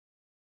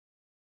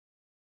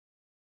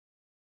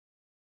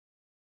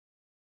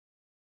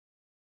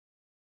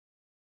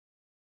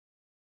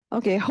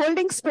Okay,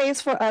 holding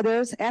space for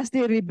others as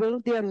they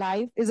rebuild their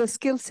life is a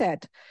skill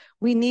set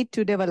we need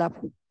to develop.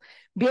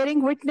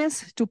 Bearing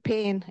witness to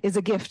pain is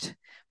a gift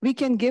we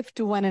can give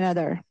to one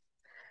another.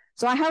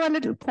 So I have a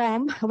little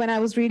poem. When I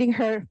was reading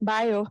her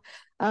bio,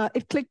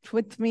 it clicked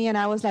with me and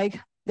I was like,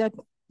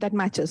 that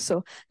matches.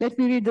 So let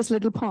me read this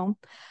little poem.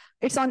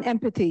 It's on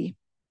empathy.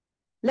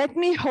 Let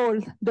me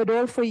hold the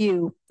door for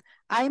you.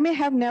 I may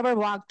have never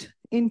walked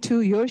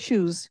into your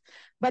shoes,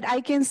 but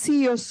I can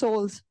see your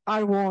soles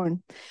are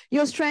worn.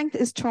 Your strength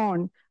is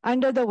torn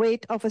under the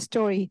weight of a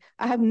story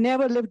I have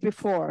never lived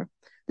before.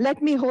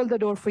 Let me hold the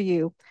door for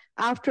you.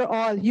 After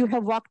all you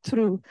have walked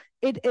through,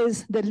 it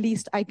is the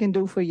least I can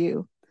do for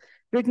you.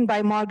 Written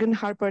by Morgan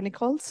Harper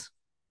Nichols.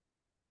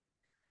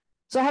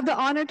 So I have the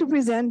honor to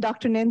present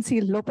Dr.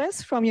 Nancy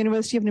Lopez from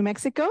University of New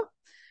Mexico.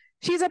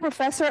 She's a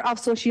professor of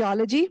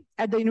sociology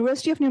at the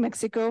University of New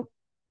Mexico.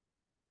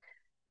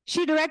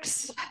 She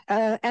directs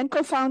and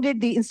co-founded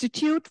the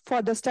Institute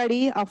for the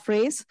Study of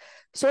Race,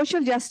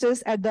 Social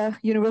Justice at the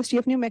University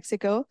of New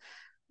Mexico.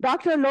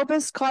 Dr.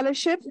 Lopez's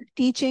scholarship,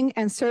 teaching,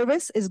 and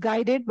service is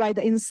guided by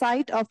the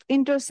insight of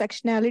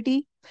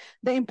intersectionality,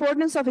 the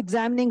importance of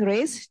examining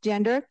race,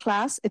 gender,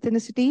 class,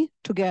 ethnicity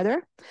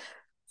together,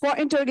 for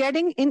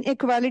interrogating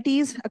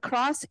inequalities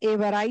across a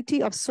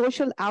variety of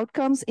social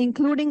outcomes,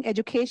 including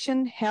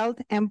education, health,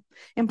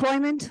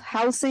 employment,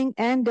 housing,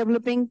 and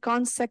developing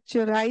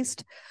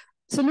conceptualized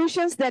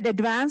solutions that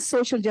advance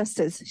social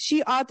justice.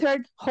 She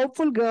authored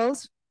Hopeful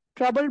Girls,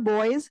 Troubled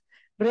Boys,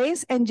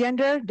 Race and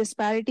Gender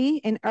Disparity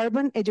in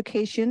Urban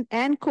Education,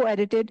 and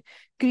co-edited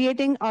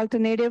Creating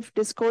Alternative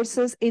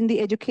Discourses in the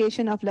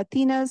Education of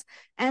Latinas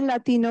and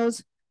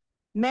Latinos,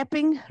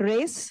 Mapping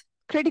Race,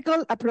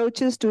 Critical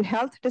Approaches to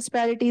Health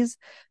Disparities,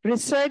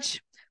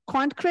 Research,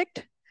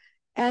 Concrete,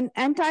 and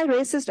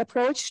Anti-Racist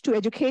Approach to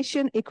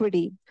Education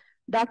Equity.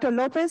 Dr.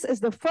 Lopez is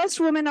the first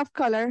woman of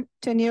color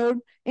tenured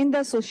in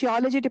the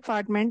sociology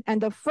department and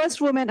the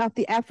first woman of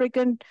the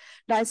African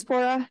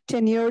diaspora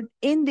tenured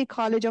in the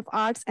College of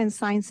Arts and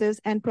Sciences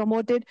and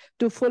promoted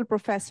to full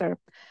professor.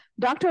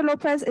 Dr.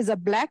 Lopez is a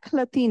Black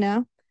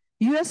Latina,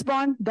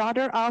 US-born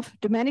daughter of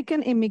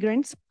Dominican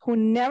immigrants who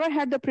never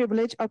had the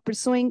privilege of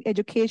pursuing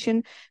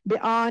education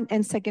beyond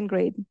and second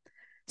grade.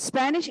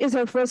 Spanish is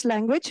her first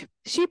language.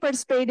 She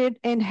participated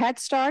in Head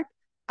Start,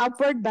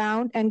 Upward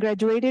Bound, and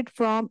graduated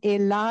from a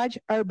large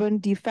urban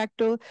de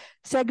facto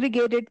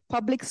segregated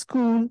public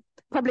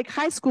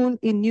high school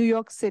in New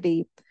York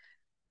City.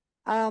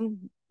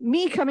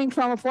 Me coming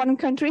from a foreign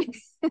country,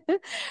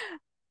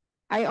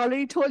 I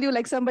already told you,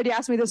 like somebody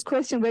asked me this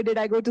question, where did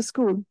I go to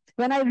school?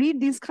 When I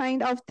read these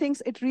kind of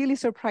things, it really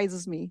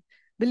surprises me.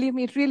 Believe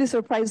me, it really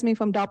surprised me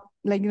from top,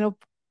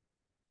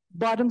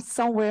 bottom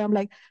somewhere. I'm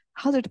like,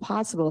 how's it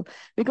possible?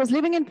 Because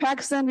living in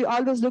Pakistan, we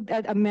always looked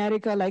at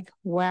America like,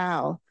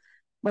 wow.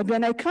 But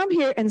when I come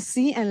here and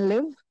see and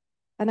live,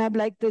 and I'm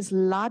like, there's a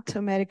lot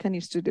America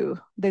needs to do.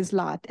 There's a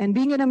lot. And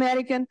being an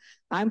American,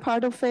 I'm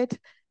part of it.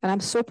 And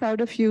I'm so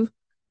proud of you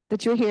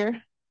that you're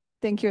here.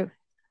 Thank you.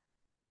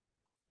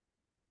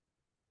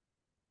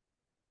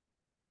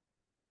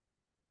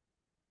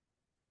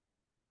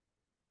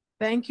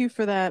 Thank you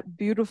for that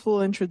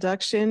beautiful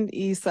introduction.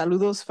 Y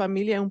saludos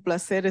familia, un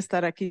placer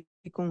estar aquí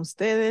con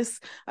ustedes.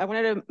 I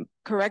wanted to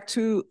correct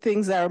two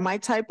things that are my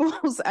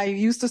typos. I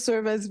used to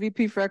serve as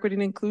VP for Equity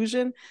and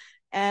Inclusion,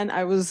 and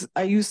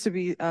I used to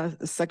be a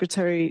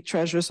Secretary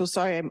Treasurer. So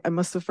sorry, I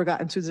must have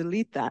forgotten to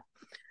delete that.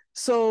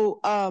 So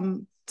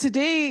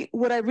today,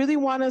 what I really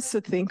want us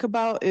to think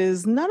about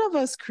is none of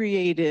us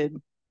created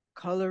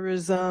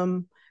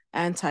colorism,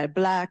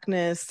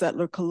 anti-Blackness,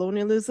 settler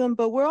colonialism,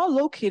 but we're all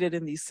located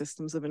in these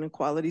systems of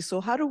inequality.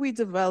 So how do we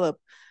develop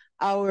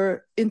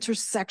our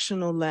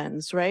intersectional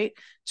lens, right,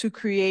 to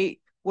create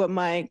what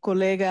my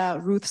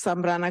colega Ruth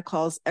Zambrana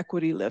calls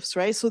equity lifts,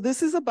 right? So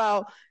this is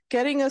about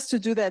getting us to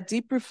do that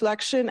deep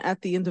reflection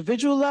at the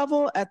individual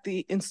level, at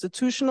the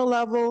institutional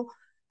level,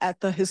 at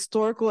the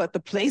historical, at the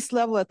place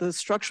level, at the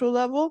structural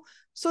level,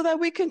 so that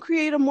we can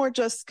create a more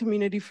just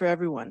community for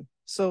everyone.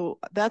 So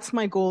that's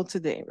my goal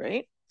today,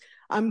 right?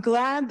 I'm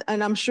glad,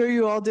 and I'm sure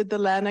you all did the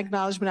land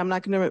acknowledgement. I'm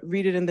not going to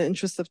read it in the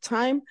interest of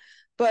time,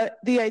 but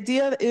the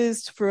idea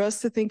is for us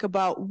to think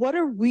about what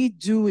are we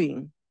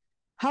doing?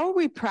 How are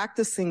we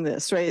practicing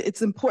this, right?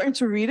 It's important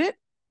to read it,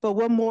 but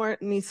what more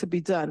needs to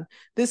be done?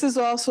 This is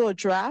also a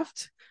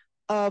draft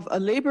of a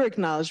labor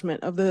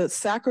acknowledgement of the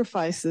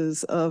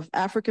sacrifices of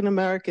African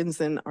Americans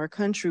in our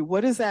country.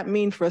 What does that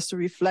mean for us to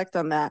reflect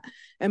on that?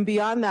 And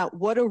beyond that,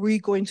 what are we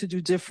going to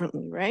do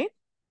differently, right?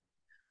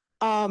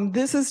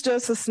 This is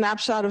just a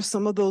snapshot of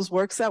some of those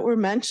works that were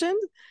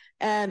mentioned.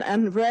 And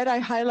in red, I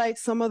highlight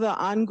some of the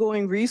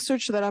ongoing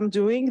research that I'm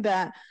doing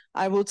that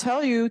I will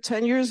tell you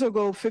 10 years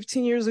ago,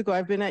 15 years ago,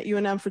 I've been at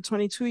UNM for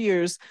 22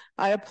 years.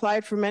 I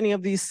applied for many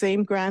of these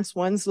same grants,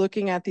 one's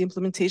looking at the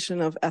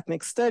implementation of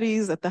ethnic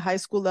studies at the high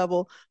school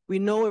level. We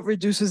know it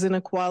reduces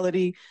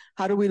inequality.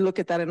 How do we look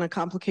at that in a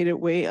complicated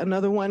way?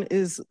 Another one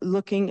is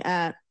looking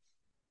at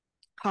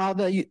how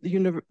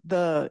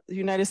the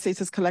United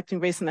States is collecting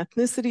race and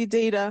ethnicity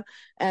data,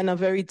 and a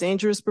very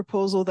dangerous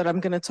proposal that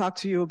I'm going to talk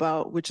to you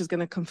about, which is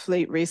going to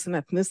conflate race and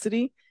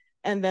ethnicity.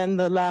 And then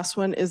the last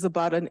one is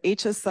about an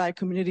HSI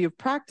community of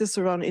practice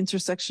around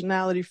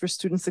intersectionality for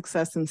student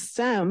success in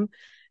STEM.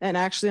 And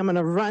actually, I'm going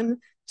to run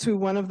to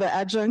one of the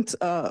adjunct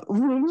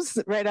rooms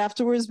right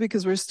afterwards,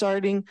 because we're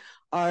starting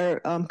our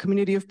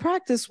community of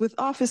practice with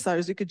office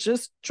hours. You could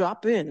just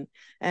drop in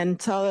and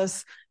tell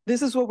us,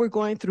 this is what we're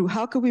going through.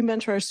 How could we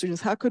mentor our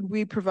students? How could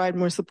we provide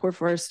more support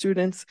for our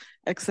students,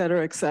 et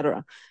cetera, et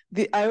cetera.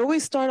 I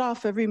always start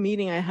off every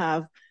meeting I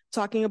have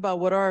talking about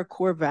what are our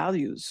core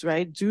values,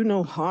 right? Do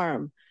no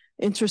harm,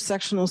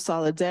 intersectional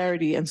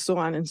solidarity, and so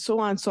on and so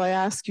on. So I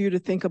ask you to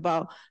think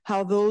about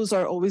how those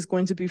are always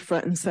going to be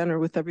front and center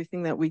with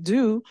everything that we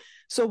do.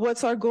 So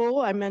what's our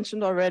goal? I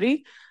mentioned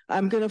already,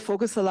 I'm going to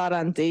focus a lot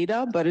on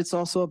data, but it's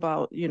also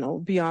about,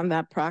 beyond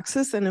that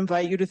praxis, and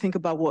invite you to think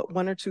about what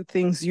one or two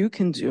things you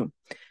can do.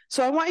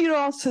 So I want you to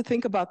also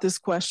think about this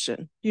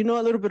question. You know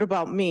a little bit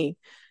about me.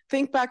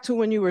 Think back to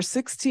when you were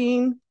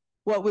 16.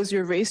 What was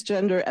your race,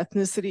 gender,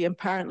 ethnicity, and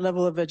parent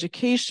level of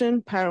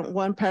education, parent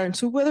one, parent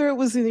two, whether it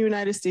was in the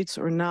United States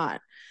or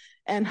not?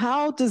 And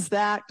how does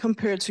that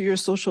compare to your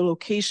social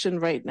location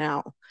right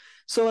now?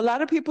 So a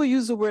lot of people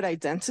use the word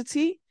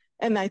identity,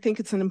 and I think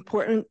it's an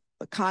important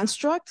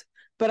construct,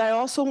 but I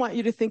also want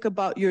you to think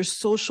about your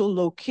social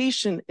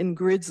location in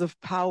grids of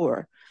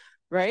power,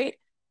 right?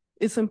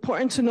 It's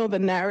important to know the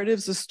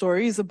narratives, the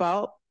stories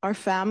about our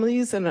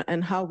families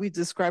and how we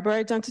describe our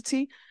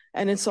identity.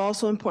 And it's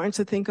also important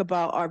to think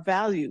about our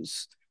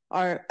values,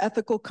 our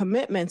ethical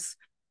commitments.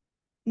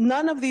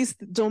 None of these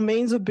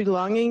domains of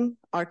belonging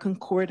are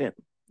concordant.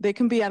 They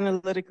can be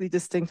analytically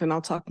distinct, and I'll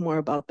talk more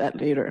about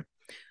that later.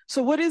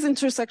 So what is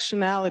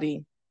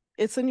intersectionality?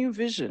 It's a new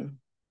vision.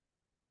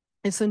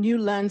 It's a new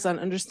lens on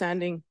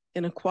understanding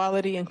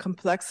inequality and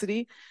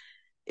complexity.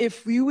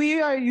 If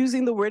we are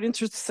using the word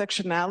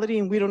intersectionality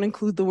and we don't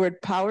include the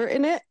word power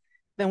in it,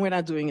 then we're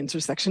not doing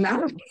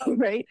intersectionality,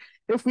 right?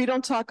 If we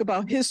don't talk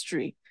about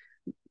history,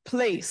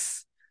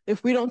 place,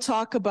 if we don't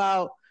talk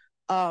about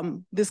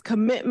this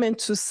commitment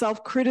to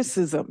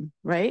self-criticism,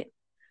 right?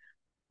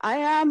 I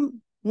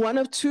am one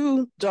of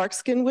two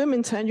dark-skinned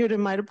women tenured in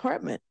my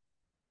department.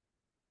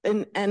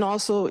 And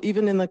also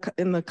even in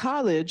the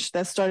college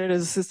that started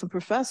as assistant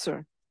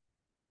professor.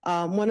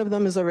 One of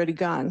them is already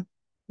gone,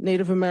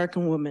 Native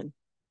American woman.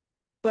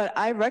 But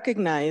I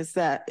recognize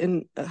that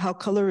in how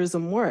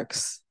colorism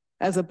works.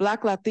 As a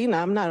Black Latina,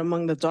 I'm not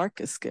among the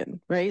darkest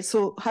skin, right?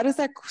 So how does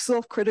that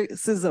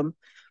self-criticism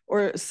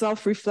or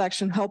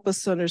self-reflection help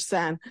us to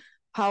understand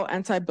how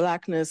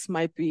anti-Blackness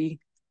might be,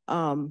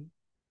 how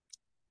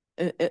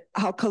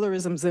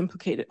colorism is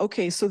implicated?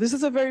 Okay, so this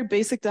is a very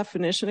basic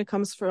definition. It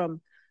comes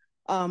from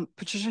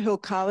Patricia Hill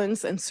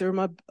Collins and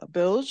Sirma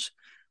Bilge.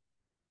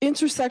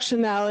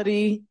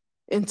 Intersectionality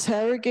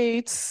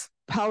interrogates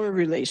power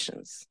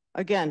relations.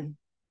 Again,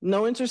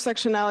 no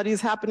intersectionality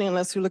is happening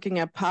unless you're looking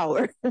at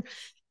power.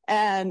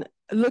 And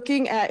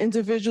looking at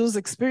individuals'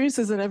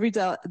 experiences in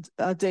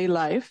everyday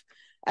life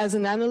as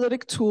an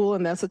analytic tool,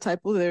 and that's a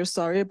typo there,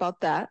 sorry about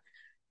that.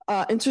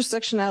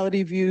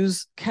 Intersectionality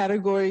views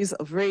categories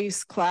of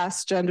race,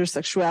 class, gender,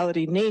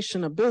 sexuality,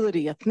 nation,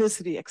 ability,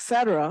 ethnicity,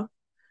 etc.,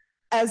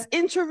 as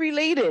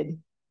interrelated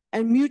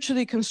and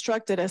mutually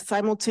constructed as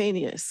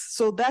simultaneous.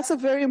 So that's a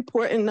very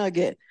important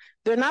nugget.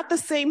 They're not the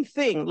same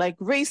thing. Like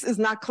race is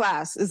not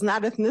class, is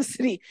not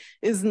ethnicity,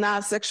 is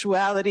not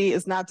sexuality,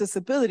 is not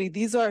disability.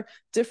 These are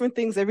different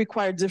things that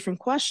require different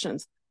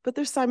questions, but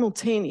they're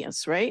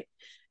simultaneous, right?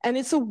 And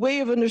it's a way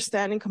of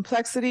understanding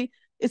complexity.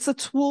 It's a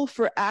tool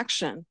for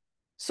action.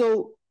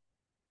 So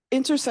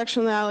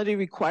intersectionality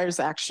requires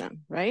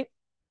action, right?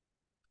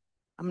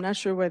 I'm not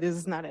sure why this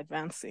is not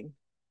advancing.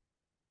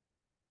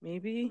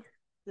 Maybe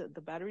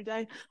the battery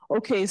died.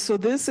 Okay, so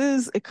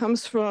it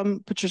comes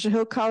from Patricia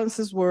Hill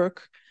Collins's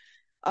work,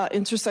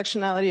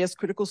 Intersectionality as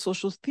Critical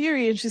Social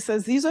Theory. And she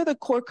says, these are the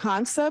core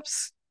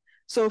concepts.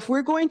 So if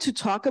we're going to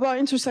talk about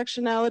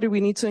intersectionality, we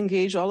need to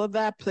engage all of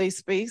that, place,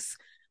 space.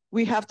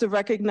 We have to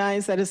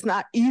recognize that it's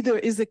not either,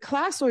 is it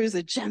class or is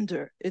it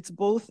gender? It's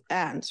both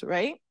and,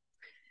 right?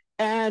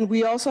 And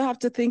we also have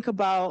to think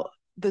about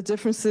the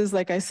differences,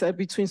 like I said,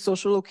 between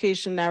social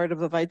location,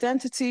 narrative of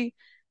identity.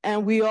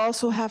 And we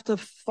also have to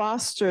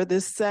foster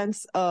this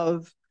sense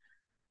of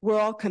we're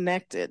all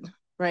connected,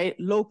 right?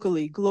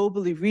 Locally,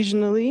 globally,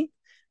 regionally,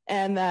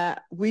 and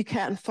that we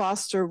can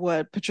foster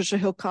what Patricia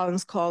Hill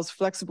Collins calls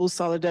flexible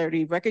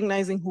solidarity,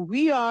 recognizing who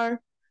we are,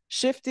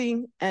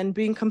 shifting, and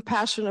being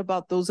compassionate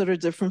about those that are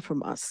different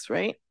from us,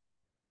 right?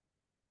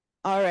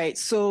 All right,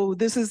 so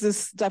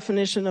this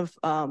definition of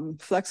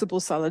flexible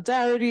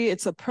solidarity.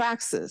 It's a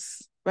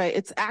praxis, right?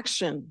 It's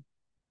action.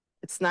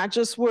 It's not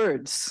just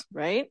words,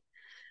 right?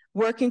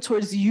 Working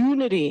towards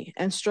unity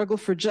and struggle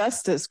for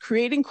justice,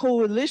 creating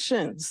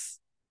coalitions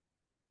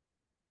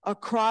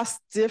across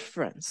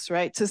difference,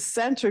 right? To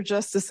center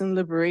justice and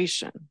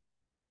liberation.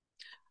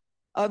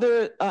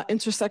 Other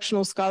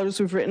intersectional scholars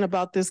who've written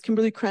about this,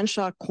 Kimberly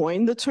Crenshaw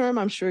coined the term,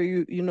 I'm sure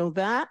you know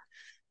that.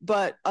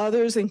 but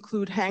others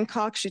include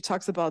Hancock. She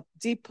talks about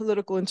deep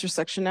political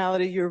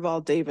intersectionality.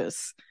 Yerval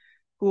Davis,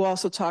 who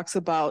also talks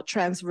about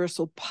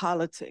transversal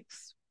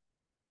politics.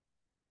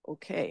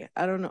 Okay,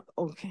 I don't know.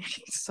 Okay,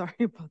 sorry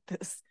about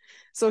this.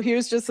 So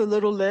here's just a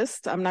little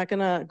list. I'm not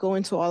gonna go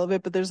into all of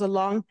it, but there's a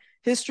long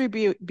history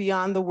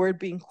beyond the word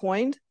being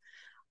coined.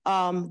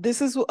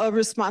 This is a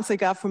response I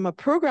got from a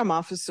program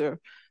officer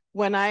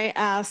when I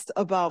asked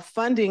about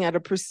funding at a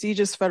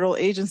prestigious federal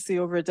agency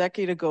over a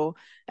decade ago.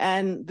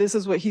 And this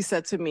is what he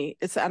said to me: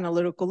 it's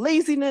analytical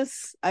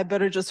laziness. I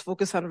better just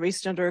focus on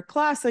race, gender, or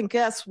class. And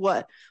guess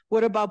what?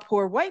 What about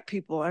poor white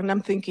people? And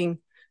I'm thinking,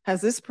 has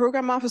this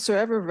program officer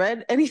ever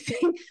read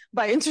anything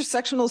by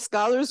intersectional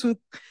scholars who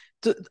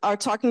are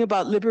talking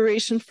about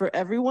liberation for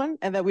everyone,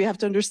 and that we have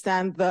to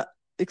understand the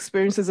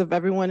experiences of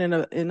everyone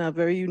in a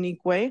very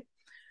unique way?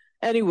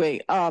 Anyway,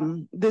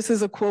 this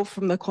is a quote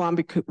from the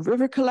Columbia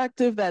River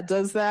Collective that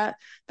does that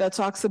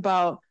talks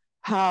about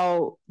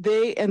how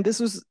and this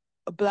was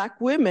Black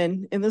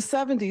women in the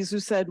 70s who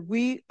said,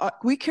 we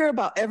care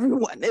about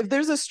everyone. If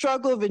there's a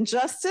struggle of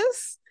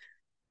injustice,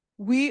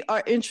 we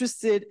are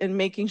interested in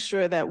making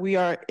sure that we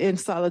are in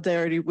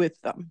solidarity with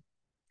them.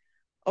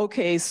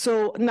 Okay,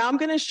 so now I'm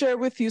gonna share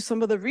with you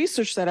some of the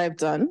research that I've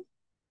done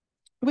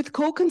with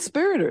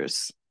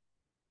co-conspirators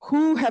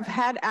who have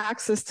had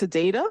access to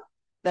data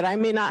that I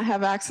may not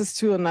have access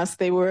to unless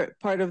they were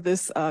part of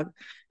this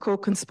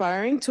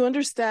co-conspiring, to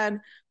understand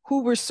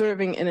who we're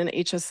serving in an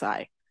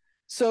HSI.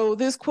 So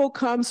this quote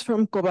comes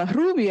from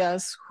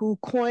Covarrubias, who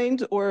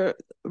coined or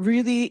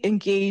really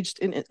engaged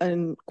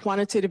in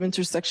quantitative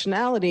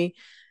intersectionality.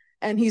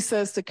 And he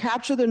says, to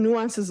capture the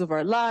nuances of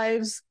our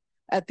lives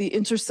at the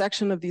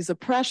intersection of these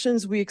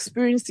oppressions, we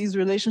experience these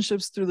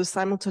relationships through the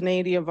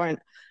simultaneity of our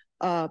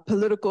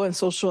political and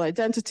social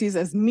identities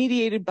as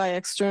mediated by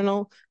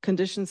external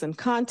conditions and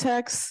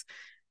contexts.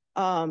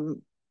 Boleg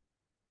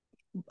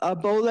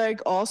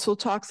also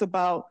talks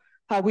about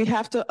how we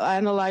have to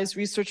analyze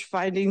research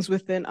findings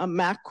within a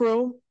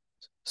macro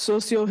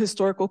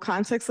socio-historical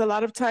context. A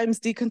lot of times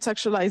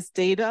decontextualized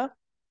data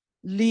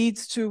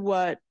leads to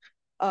what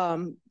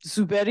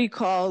Zuberi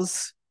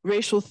calls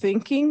racial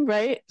thinking,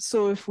 right?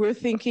 So if we're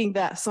thinking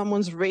that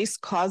someone's race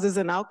causes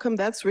an outcome,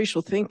 that's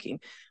racial thinking.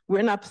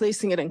 We're not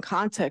placing it in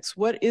context.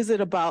 What is it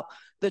about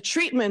the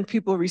treatment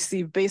people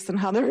receive based on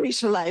how they're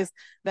racialized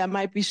that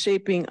might be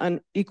shaping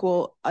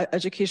unequal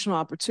educational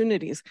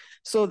opportunities?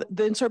 So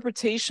the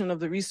interpretation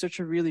of the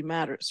researcher really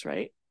matters,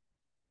 right?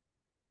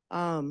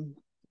 I'm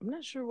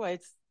not sure why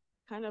it's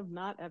kind of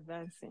not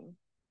advancing.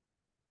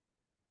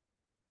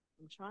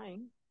 I'm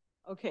trying.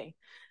 Okay,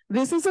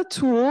 this is a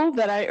tool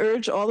that I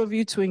urge all of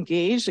you to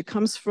engage. It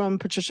comes from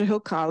Patricia Hill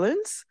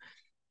Collins.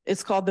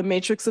 It's called The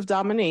Matrix of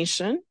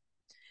Domination.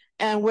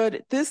 And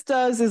what this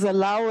does is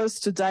allow us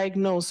to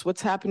diagnose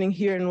what's happening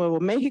here in Nuevo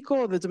Mexico,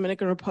 or the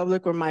Dominican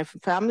Republic, where my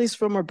family's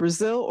from, or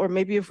Brazil, or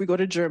maybe if we go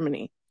to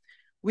Germany.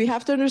 We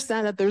have to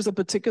understand that there's a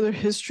particular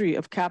history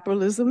of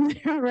capitalism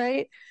there,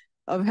 right?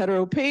 Of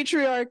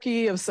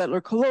heteropatriarchy, of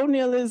settler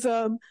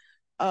colonialism,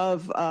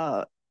 of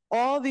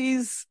all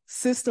these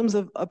systems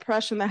of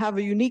oppression that have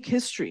a unique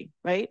history,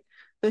 right?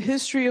 The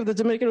history of the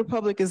Dominican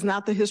Republic is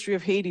not the history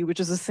of Haiti,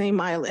 which is the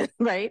same island,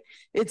 right?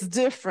 It's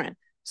different.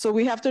 So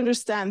we have to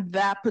understand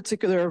that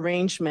particular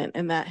arrangement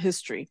and that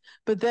history.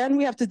 But then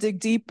we have to dig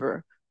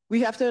deeper.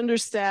 We have to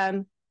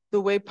understand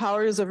the way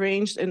power is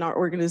arranged in our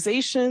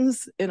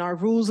organizations, in our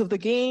rules of the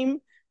game,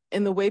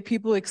 in the way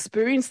people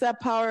experience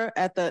that power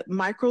at the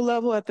micro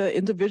level, at the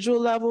individual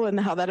level, and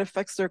how that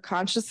affects their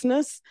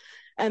consciousness.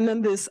 And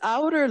then this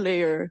outer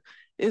layer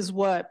is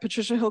what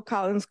Patricia Hill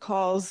Collins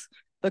calls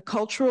the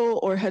cultural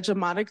or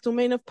hegemonic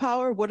domain of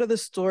power. What are the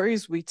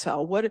stories we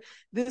tell?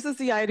 This is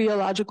the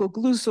ideological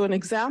glue. So an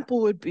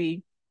example would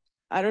be,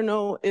 I don't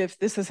know if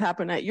this has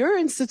happened at your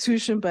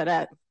institution, but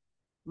at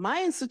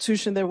my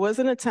institution, there was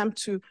an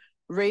attempt to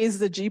raise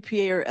the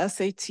GPA or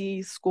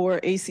SAT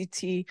score,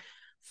 ACT,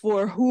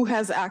 for who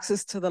has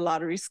access to the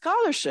lottery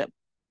scholarship.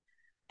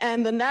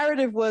 And the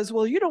narrative was,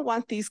 well, you don't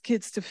want these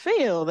kids to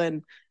fail,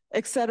 and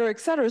et cetera, et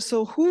cetera.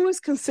 So who is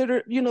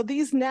considered,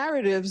 these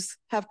narratives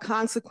have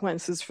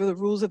consequences for the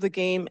rules of the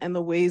game and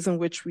the ways in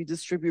which we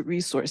distribute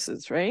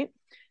resources, right?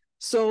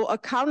 So a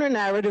counter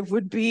narrative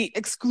would be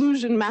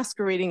exclusion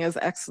masquerading as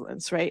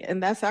excellence, right?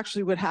 And that's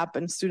actually what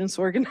happened. Students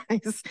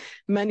organized,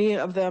 many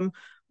of them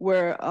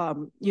were,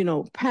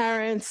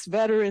 parents,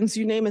 veterans,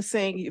 you name it,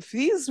 saying, if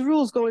these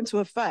rules go into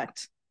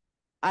effect,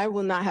 I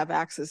will not have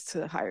access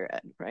to higher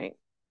ed, right?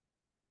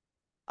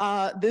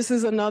 This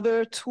is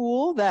another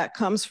tool that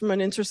comes from an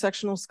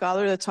intersectional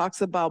scholar that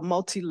talks about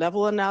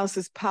multi-level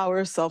analysis,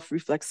 power,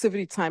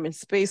 self-reflexivity, time and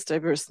space,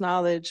 diverse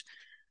knowledge,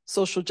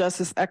 social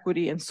justice,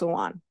 equity, and so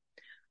on.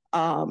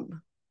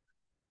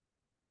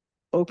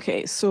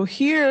 Okay, so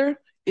here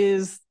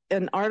is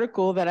an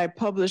article that I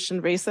published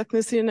in Race,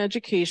 Ethnicity, and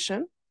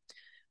Education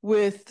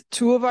with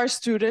two of our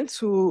students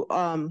who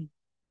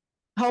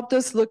helped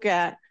us look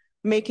at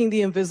making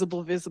the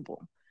invisible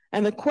visible.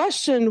 And the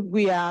question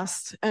we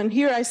asked, and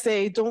here I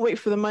say, don't wait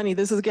for the money.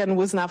 This, again,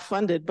 was not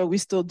funded, but we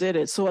still did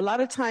it. So a lot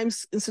of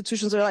times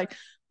institutions are like,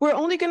 we're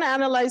only going to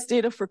analyze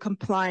data for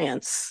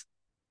compliance.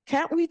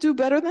 Can't we do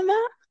better than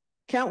that?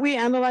 Can't we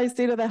analyze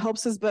data that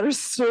helps us better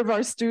serve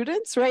our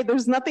students, right?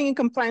 There's nothing in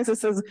compliance that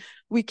says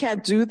we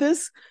can't do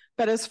this.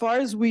 But as far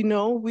as we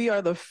know, we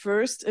are the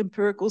first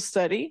empirical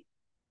study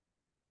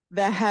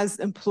that has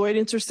employed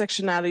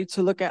intersectionality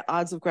to look at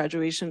odds of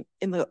graduation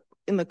in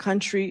the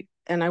country,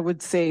 and I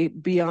would say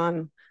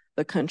beyond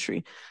the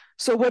country.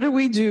 So what did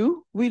we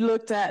do? We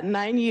looked at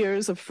 9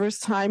 years of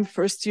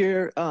first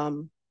year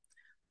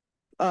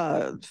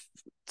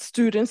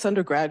students,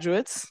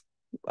 undergraduates.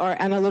 Our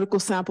analytical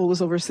sample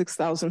was over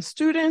 6,000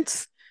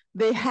 students.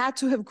 They had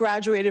to have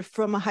graduated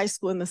from a high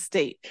school in the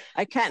state.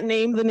 I can't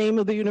name the name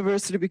of the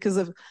university because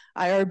of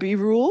IRB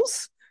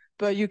rules,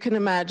 but you can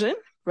imagine,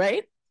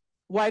 right?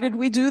 Why did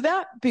we do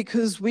that?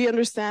 Because we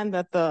understand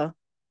that the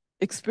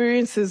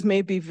experiences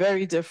may be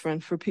very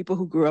different for people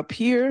who grew up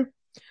here.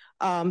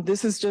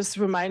 This is just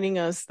reminding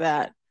us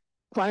that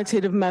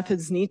quantitative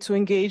methods need to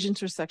engage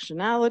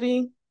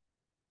intersectionality,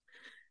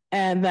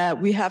 and that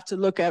we have to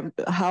look at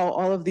how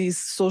all of these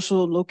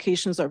social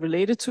locations are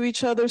related to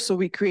each other. So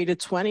we created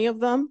 20 of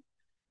them.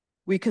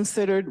 We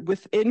considered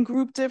within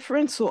group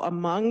difference, so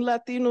among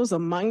Latinos,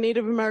 among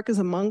Native Americans,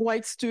 among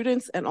white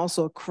students, and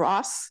also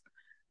across.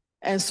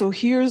 And so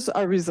here's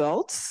our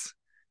results.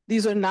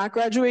 These are not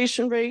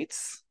graduation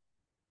rates.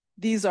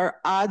 These are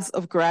odds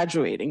of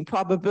graduating,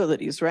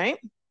 probabilities, right?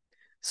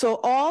 So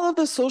all of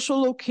the social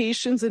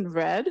locations in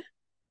red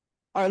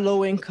are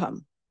low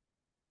income.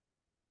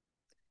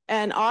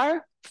 And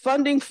our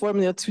funding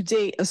formula to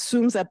date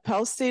assumes that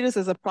Pell status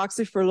as a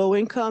proxy for low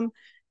income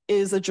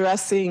is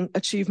addressing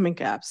achievement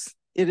gaps.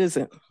 It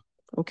isn't,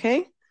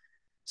 okay?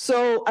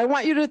 So I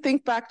want you to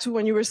think back to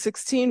when you were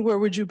 16, where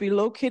would you be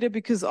located?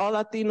 Because all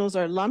Latinos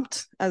are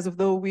lumped as if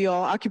though we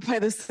all occupy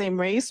the same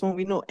race, when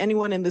we know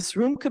anyone in this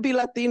room could be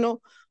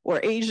Latino or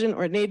Asian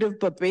or Native,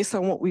 but based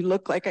on what we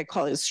look like, I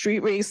call it street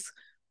race,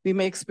 we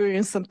may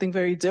experience something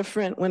very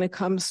different when it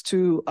comes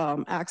to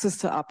access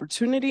to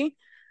opportunity.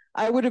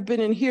 I would have been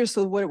in here.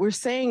 So what we're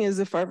saying is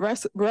if our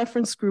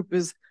reference group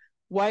is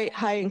white,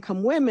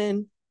 high-income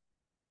women,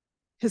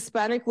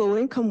 Hispanic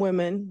low-income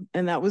women,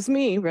 and that was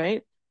me,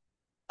 right,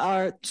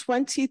 are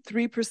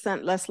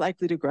 23% less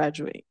likely to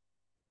graduate.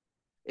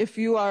 If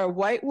you are a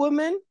white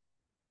woman,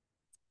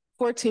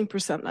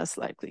 14% less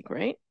likely,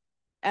 right?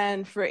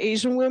 And for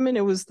Asian women,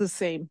 it was the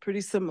same,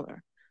 pretty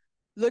similar.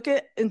 Look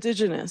at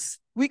indigenous.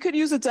 We could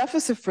use a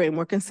deficit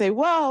framework and say,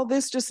 well,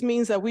 this just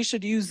means that we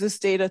should use this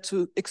data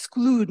to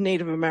exclude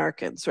Native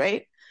Americans,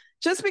 right?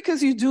 Just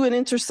because you do an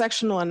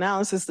intersectional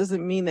analysis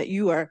doesn't mean that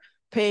you are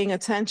paying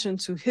attention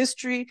to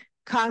history,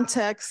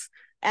 context,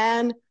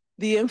 and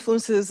the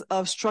influences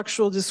of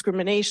structural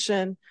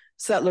discrimination,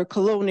 settler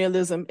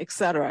colonialism, et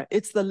cetera.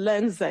 It's the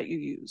lens that you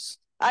use.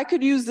 I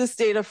could use this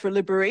data for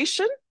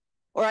liberation,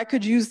 or I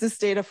could use this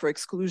data for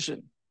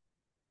exclusion.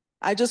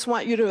 I just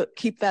want you to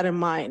keep that in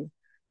mind,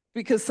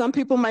 because some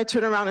people might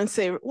turn around and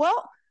say,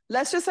 well,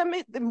 let's just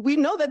admit, we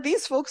know that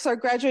these folks are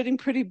graduating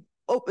pretty,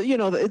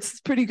 it's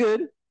pretty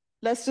good.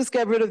 Let's just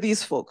get rid of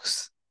these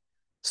folks.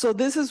 So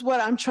this is what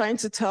I'm trying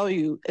to tell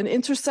you. An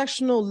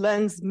intersectional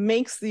lens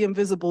makes the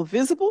invisible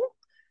visible,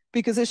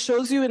 because it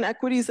shows you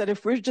inequities that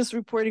if we're just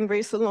reporting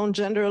race alone,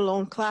 gender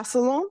alone, class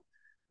alone,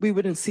 we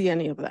wouldn't see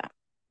any of that.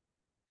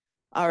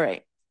 All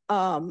right.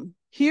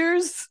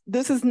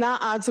 This is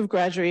not odds of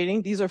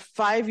graduating. These are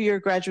 5-year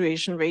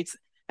graduation rates.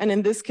 And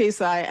in this case,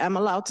 I am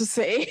allowed to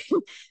say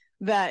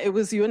that it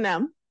was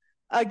UNM.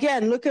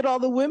 Again, look at all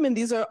the women.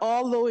 These are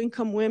all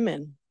low-income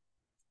women.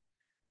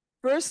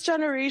 First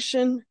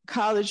generation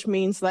college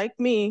means, like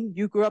me,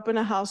 you grew up in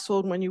a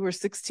household when you were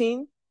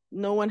 16,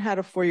 no one had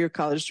a 4-year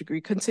college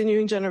degree.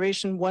 Continuing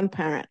generation, one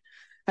parent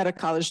had a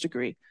college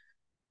degree.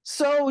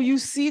 So you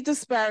see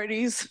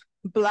disparities,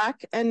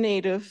 Black and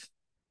Native,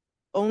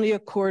 only a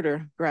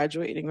quarter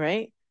graduating,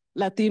 right?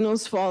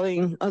 Latinos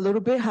falling a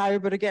little bit higher,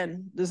 but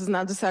again, this is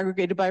not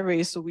disaggregated by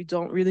race, so we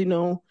don't really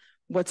know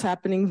what's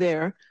happening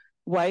there.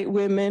 White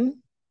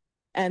women,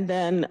 and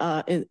then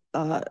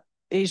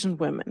Asian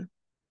women.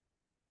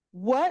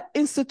 What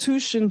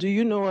institution do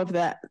you know of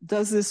that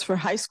does this for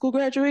high school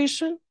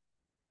graduation?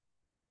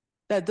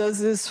 That does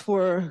this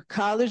for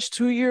college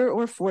 2-year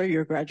or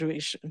 4-year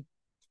graduation?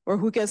 Or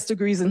who gets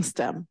degrees in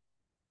STEM?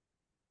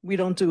 We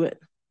don't do it.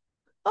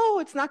 Oh,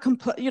 it's not,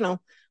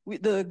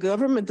 the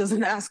government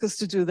doesn't ask us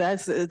to do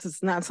that.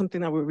 It's not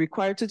something that we're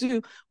required to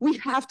do. We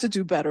have to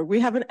do better. We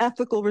have an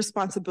ethical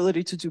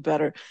responsibility to do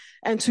better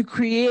and to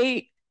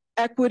create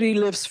equity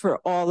lifts for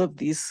all of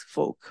these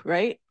folk,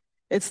 right?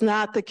 It's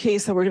not the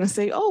case that we're going to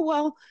say, oh,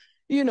 well,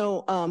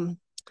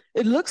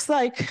 it looks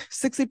like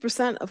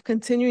 60% of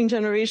continuing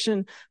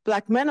generation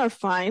Black men are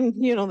fine.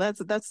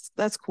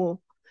 That's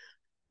cool.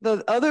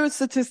 The other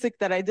statistic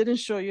that I didn't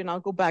show you, and I'll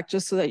go back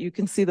just so that you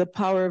can see the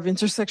power of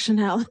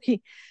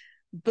intersectionality.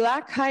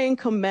 Black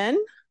high-income men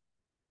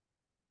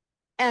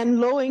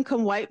and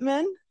low-income white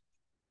men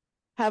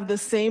have the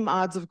same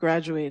odds of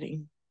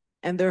graduating,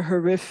 and they're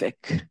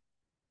horrific.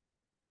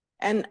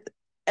 And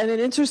an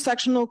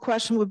intersectional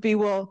question would be,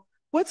 well,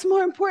 what's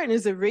more important?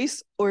 Is it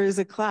race or is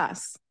it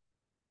class?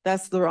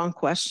 That's the wrong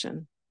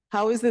question.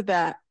 How is it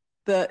that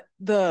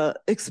the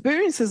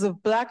experiences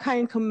of Black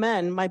high-income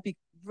men might be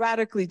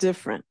radically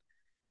different?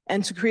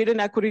 And to create an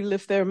equity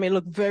lift there may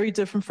look very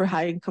different for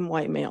high-income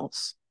white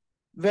males.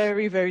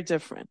 Very, very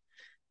different.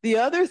 The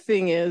other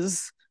thing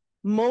is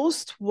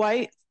most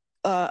white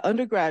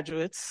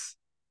undergraduates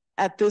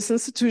at this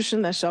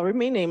institution that shall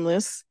remain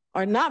nameless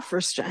are not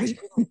first gen.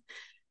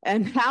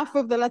 And half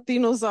of the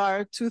Latinos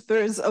are,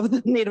 2/3 of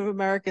the Native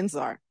Americans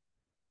are,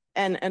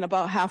 and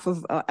about half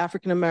of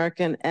African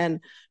American.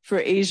 And for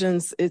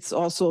Asians, it's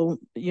also,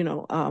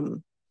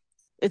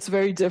 it's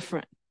very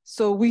different.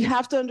 So we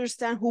have to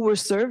understand who we're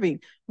serving.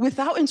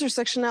 Without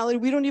intersectionality,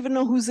 we don't even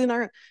know who's in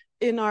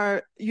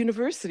our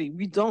university.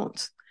 We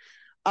don't.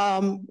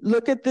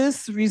 Look at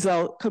this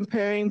result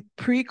comparing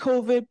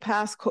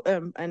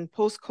pre-COVID, and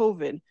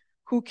post-COVID,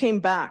 who came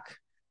back.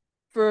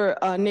 For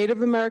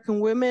Native American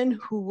women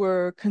who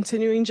were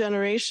continuing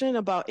generation,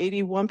 about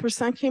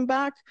 81% came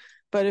back.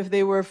 But if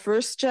they were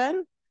first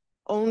gen,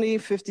 only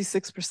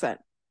 56%.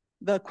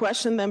 The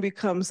question then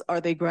becomes, are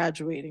they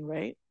graduating,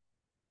 right?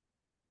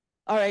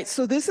 All right,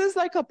 so this is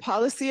like a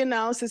policy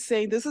analysis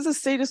saying this is a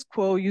status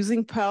quo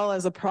using Pell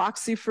as a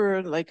proxy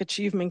for like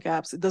achievement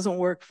gaps. It doesn't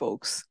work,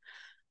 folks.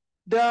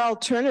 There are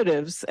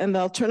alternatives, and the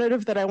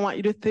alternative that I want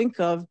you to think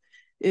of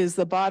is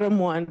the bottom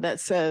one that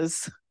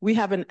says, we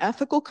have an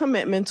ethical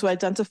commitment to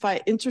identify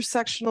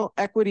intersectional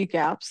equity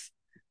gaps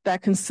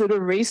that consider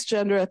race,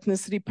 gender,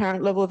 ethnicity,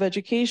 parent level of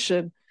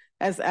education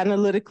as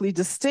analytically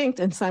distinct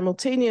and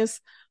simultaneous.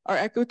 Our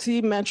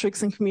equity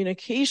metrics and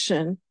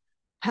communication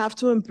have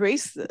to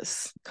embrace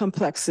this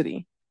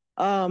complexity.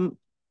 To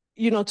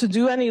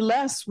do any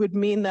less would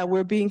mean that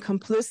we're being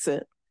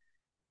complicit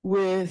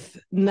with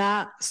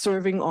not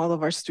serving all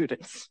of our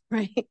students,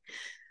 right?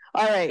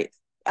 All right,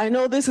 I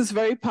know this is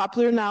very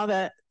popular now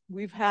that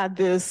we've had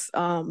this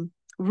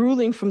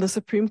ruling from the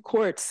Supreme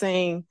Court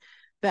saying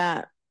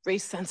that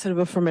race-sensitive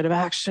affirmative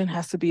action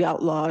has to be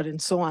outlawed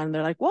and so on. And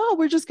they're like, well,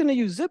 we're just gonna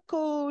use zip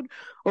code,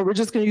 or we're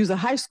just gonna use a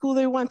high school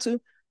they went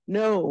to.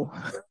 No,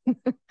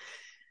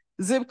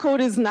 zip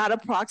code is not a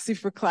proxy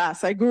for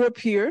class. I grew up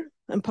here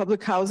in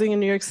public housing in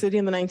New York City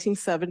in the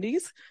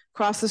 1970s.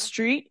 Across the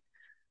street,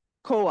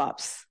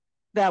 co-ops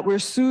that were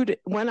sued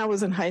when I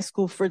was in high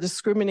school for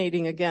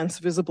discriminating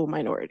against visible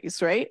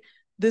minorities, right?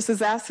 This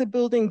is asset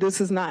building,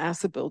 this is not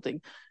asset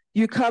building.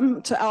 You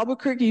come to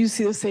Albuquerque, you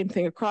see the same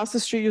thing. Across the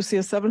street, you see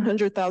a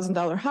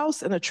 $700,000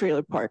 house and a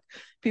trailer park.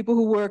 People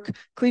who work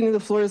cleaning the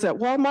floors at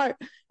Walmart,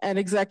 and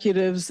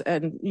executives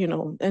and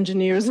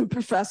engineers and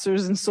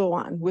professors and so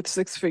on with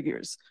 6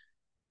 figures.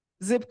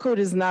 Zip code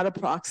is not a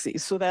proxy,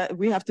 so that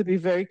we have to be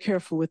very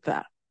careful with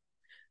that.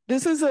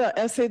 This is an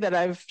essay that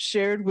I've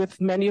shared with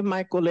many of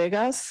my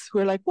colegas who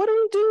are like, what do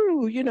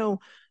we do?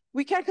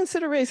 We can't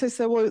consider race. I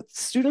said, well,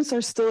 students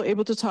are still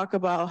able to talk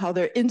about how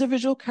their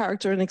individual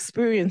character and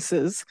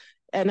experiences,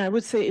 and I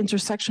would say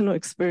intersectional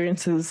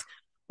experiences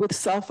with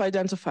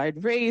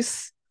self-identified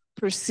race,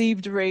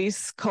 perceived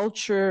race,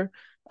 culture,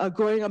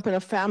 growing up in a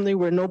family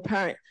where no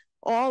parent,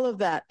 all of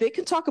that, they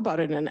can talk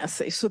about it in an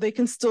essay, so they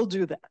can still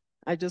do that.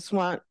 I just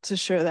want to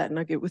share that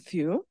nugget with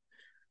you.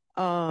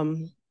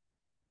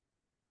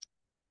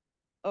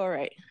 All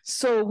right,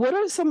 so what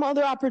are some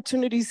other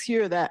opportunities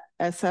here that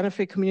at Santa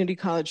Fe Community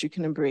College you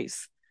can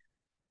embrace?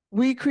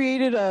 We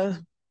created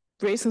a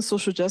race and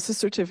social justice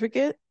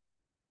certificate,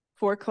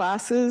 4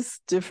 classes,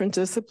 different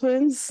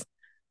disciplines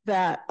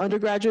that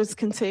undergraduates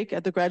can take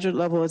at the graduate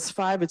level. It's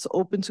 5, it's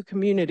open to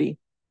community.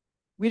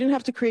 We didn't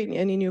have to create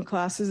any new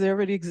classes, they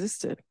already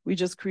existed. We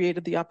just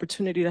created the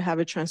opportunity to have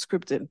it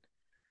transcribed.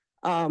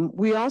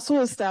 We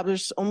also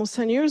established almost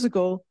 10 years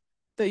ago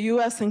the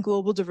US and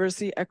Global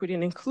Diversity, Equity,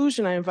 and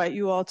Inclusion. I invite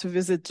you all to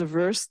visit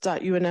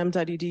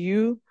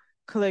diverse.unm.edu,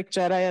 click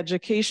JEDI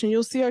Education,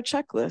 you'll see our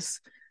checklist.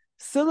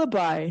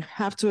 Syllabi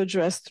have to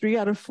address 3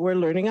 out of 4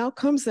 learning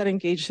outcomes that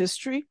engage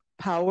history,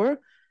 power,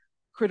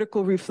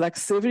 critical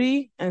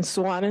reflexivity, and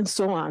so on and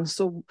so on.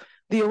 So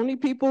the only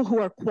people who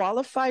are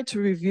qualified to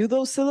review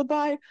those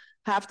syllabi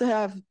have to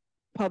have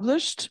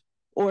published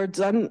or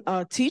done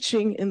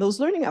teaching in those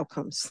learning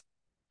outcomes.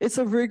 It's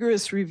a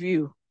rigorous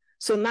review,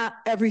 so not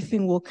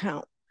everything will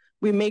count.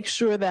 We make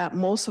sure that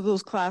most of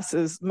those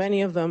classes,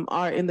 many of them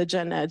are in the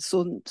gen ed,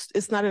 so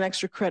it's not an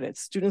extra credit.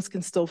 Students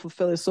can still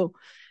fulfill it. So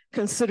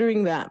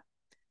considering that,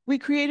 we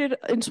created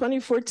in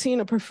 2014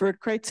 a preferred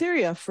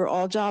criteria for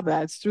all job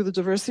ads through the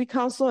Diversity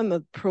Council, and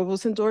the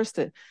provost endorsed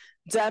it.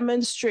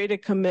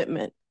 Demonstrated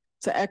commitment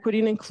to equity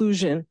and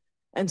inclusion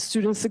and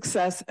student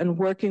success and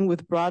working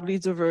with broadly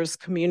diverse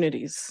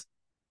communities.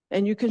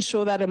 And you can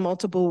show that in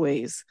multiple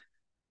ways.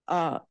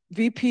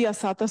 VP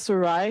Asata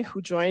Sarai,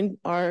 who joined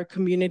our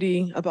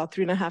community about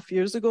 3.5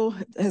 years ago,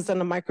 has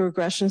done a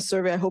microaggression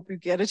survey. I hope you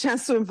get a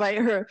chance to invite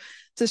her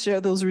to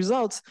share those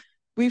results.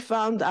 We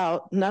found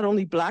out not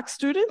only Black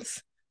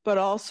students, but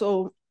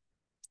also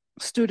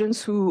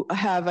students who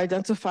have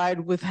identified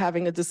with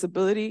having a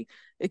disability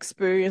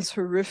experience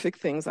horrific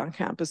things on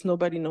campus.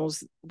 Nobody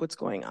knows what's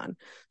going on.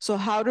 So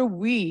how do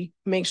we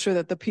make sure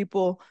that the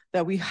people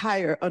that we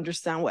hire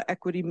understand what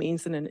equity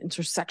means in an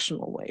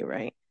intersectional way,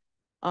 right?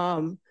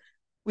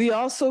 We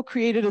also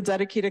created a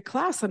dedicated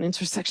class on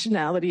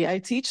intersectionality. I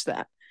teach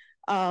that.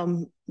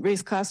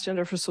 Race, class,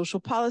 gender for social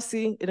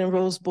policy. It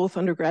enrolls both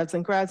undergrads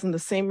and grads in the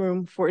same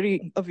room,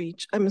 40 of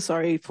each.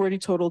 40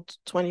 total,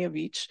 20 of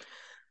each.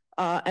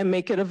 And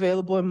make it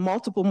available in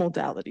multiple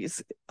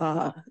modalities,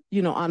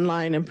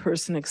 online, in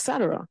person, et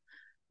cetera.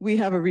 We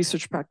have a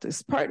research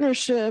practice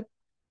partnership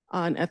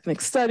on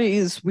ethnic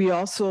studies.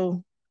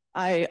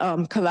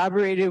 I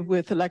collaborated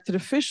with elected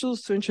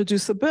officials to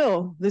introduce a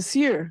bill this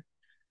year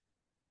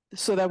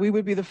so that we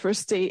would be the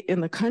first state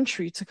in the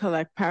country to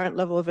collect parent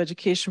level of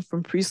education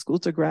from preschool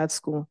to grad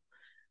school.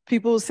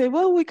 People will say,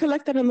 well, we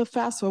collect that in the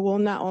FAFSA. Well,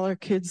 not all our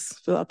kids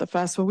fill out the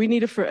FAFSA. We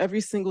need it for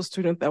every single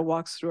student that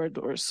walks through our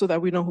doors so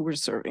that we know who we're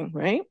serving,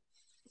 right?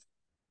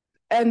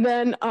 And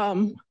then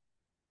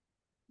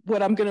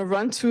what I'm gonna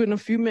run to in a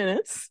few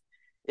minutes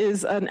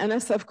is an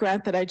NSF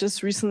grant that I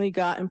just recently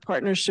got in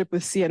partnership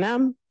with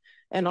CNM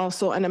and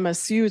also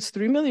NMSU. It's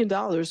 $3 million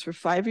for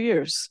 5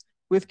 years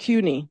with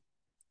CUNY,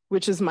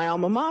 which is my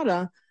alma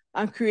mater,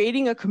 on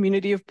creating a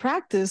community of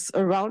practice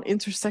around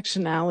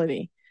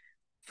intersectionality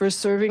for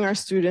serving our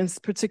students,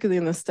 particularly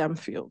in the STEM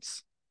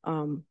fields.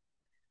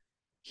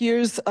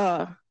 Here's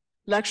a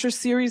lecture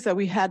series that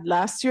we had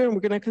last year, and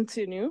we're gonna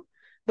continue.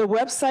 The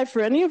website,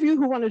 for any of you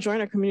who wanna join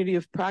our community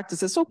of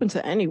practice, it's open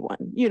to anyone.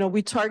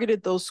 We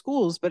targeted those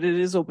schools, but it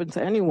is open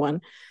to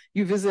anyone.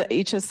 You visit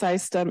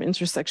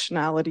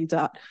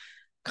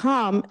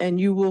hsistemintersectionality.com and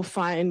you will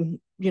find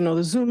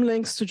the Zoom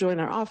links to join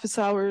our office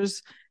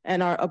hours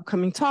and our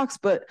upcoming talks.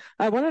 But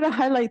I wanted to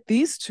highlight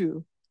these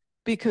two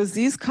because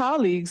these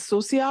colleagues,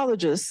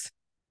 sociologists,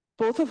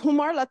 both of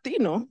whom are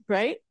Latino,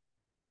 right,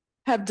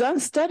 have done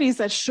studies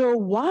that show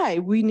why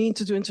we need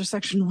to do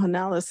intersectional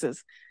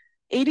analysis.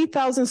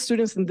 80,000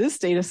 students in this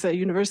data set,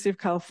 University of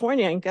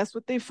California, and guess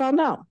what they found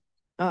out?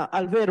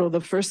 Alvaro,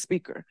 the first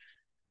speaker,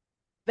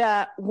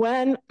 that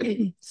when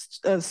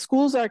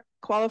schools are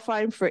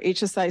qualifying for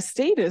HSI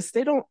status,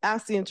 they don't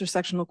ask the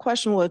intersectional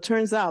question. Well, it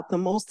turns out the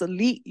most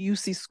elite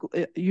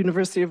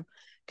University of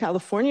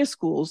California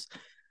schools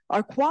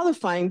are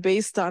qualifying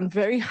based on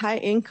very high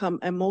income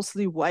and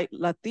mostly white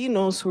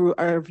Latinos who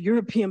are of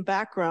European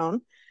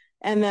background.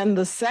 And then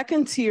the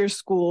second tier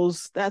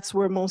schools, that's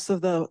where most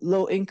of the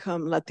low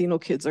income Latino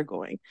kids are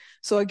going.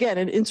 So again,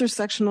 an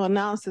intersectional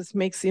analysis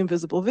makes the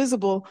invisible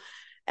visible.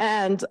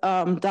 And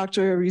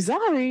Dr.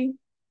 Rizari,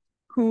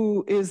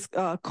 who is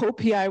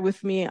co-PI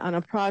with me on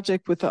a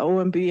project with the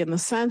OMB and the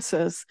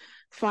census,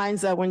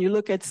 finds that when you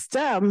look at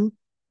STEM,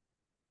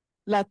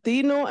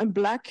 Latino and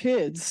Black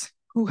kids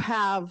who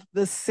have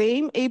the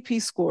same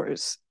AP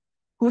scores,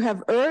 who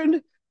have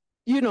earned,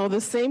 the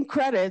same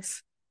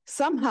credits,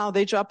 somehow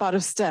they drop out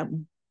of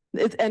STEM.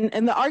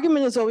 And the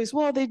argument is always,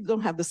 well, they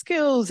don't have the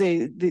skills.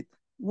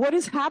 What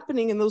is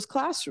happening in those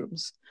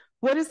classrooms?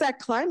 What is that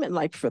climate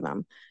like for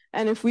them?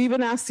 And if we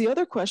even ask the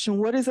other question,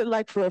 what is it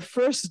like for a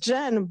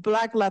first-gen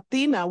Black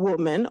Latina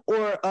woman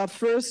or a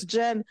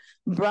first-gen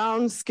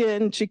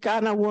brown-skinned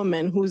Chicana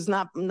woman who's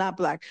not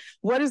Black?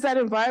 What is that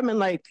environment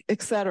like,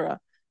 et cetera?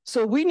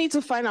 So we need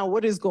to find out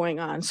what is going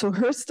on. So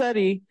her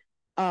study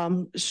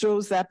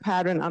shows that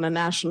pattern on a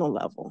national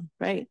level,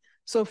 right?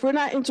 So if we're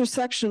not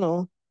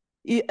intersectional,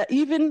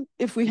 even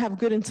if we have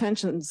good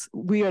intentions,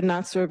 we are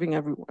not serving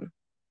everyone.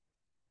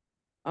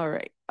 All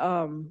right.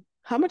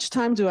 How much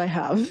time do I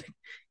have?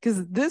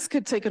 Because this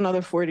could take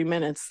another 40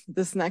 minutes,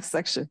 this next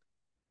section.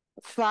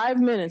 5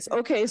 minutes.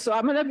 Okay, so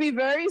I'm gonna be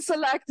very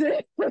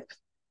selective.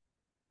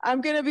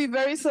 I'm gonna be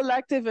very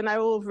selective and I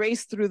will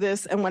race through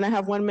this. And when I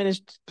have 1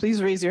 minute,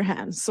 please raise your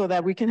hand so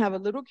that we can have a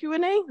little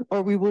Q&A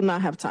or we will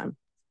not have time.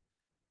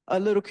 A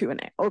little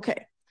Q&A,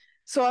 okay.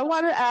 So I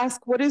want to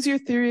ask, what is your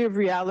theory of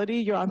reality,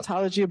 your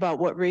ontology about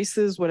what race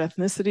is, what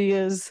ethnicity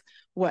is,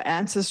 what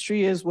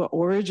ancestry is, what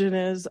origin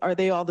is? Are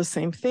they all the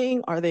same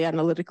thing? Are they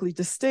analytically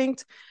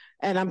distinct?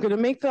 And I'm going to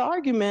make the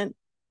argument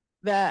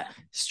that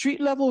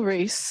street level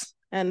race,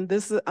 and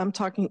this is, I'm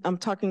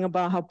talking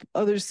about how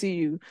others see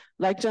you,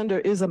 like gender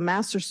is a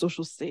master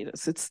social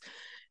status.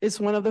 It's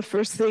one of the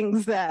first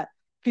things that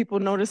people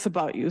notice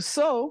about you.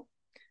 So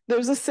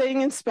there's a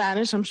saying in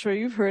Spanish, I'm sure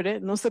you've heard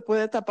it, no se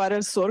puede tapar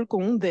el sol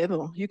con un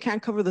dedo. You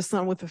can't cover the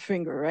sun with a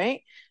finger,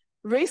 right?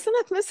 Race and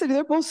ethnicity,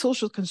 they're both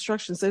social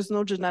constructions. There's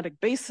no genetic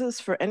basis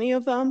for any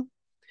of them.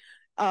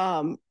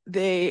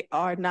 They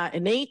are not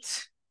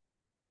innate.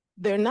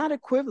 They're not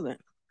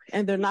equivalent,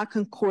 and they're not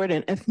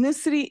concordant.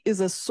 Ethnicity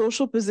is a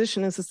social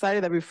position in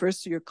society that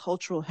refers to your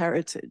cultural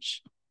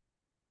heritage.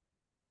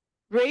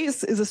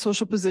 Race is a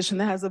social position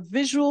that has a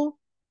visual,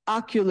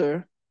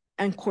 ocular,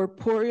 and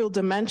corporeal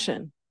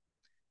dimension.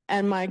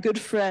 And my good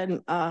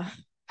friend,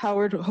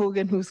 Howard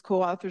Hogan, who's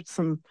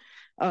co-authored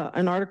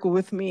an article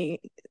with me,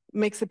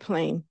 makes it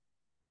plain.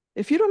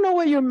 If you don't know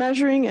what you're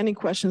measuring, any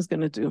question is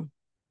gonna do,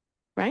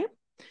 right?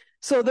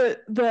 So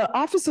the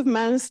Office of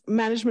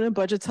Management and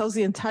Budget tells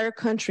the entire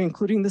country,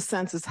 including the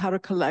census, how to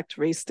collect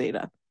race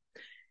data.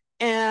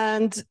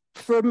 And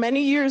for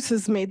many years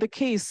has made the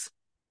case,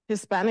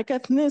 Hispanic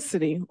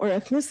ethnicity or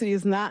ethnicity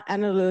is not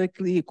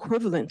analytically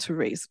equivalent to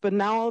race. But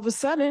now all of a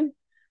sudden,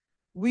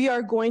 we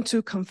are going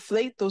to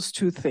conflate those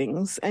two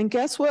things. And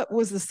guess what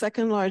was the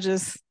second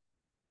largest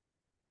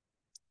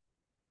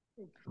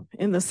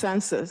in the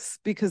census?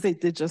 Because they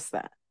did just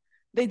that.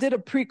 They did a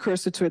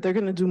precursor to it. They're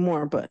going to do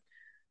more, but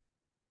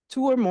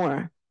two or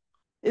more.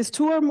 Is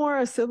two or more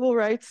a civil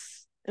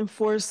rights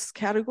enforced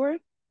category?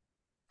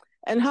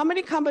 And how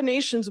many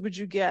combinations would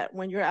you get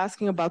when you're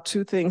asking about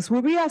two things?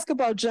 Would we ask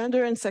about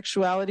gender and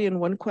sexuality in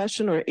one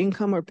question, or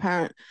income or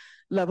parent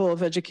level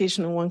of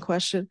education in one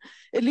question?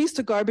 It leads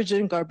to garbage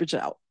in, garbage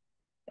out.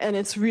 And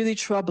it's really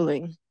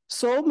troubling.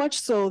 So much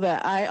so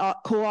that I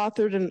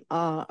co-authored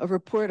a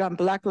report on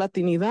Black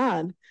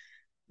Latinidad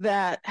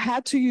that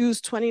had to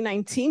use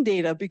 2019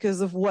 data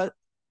because of what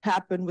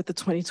happened with the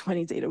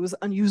 2020 data. It was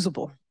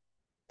unusable.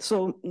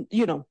 So,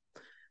 you know,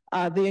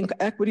 the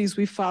inequities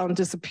we found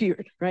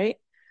disappeared, right?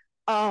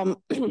 An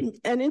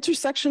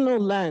intersectional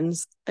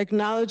lens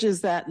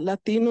acknowledges that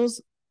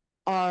Latinos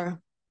are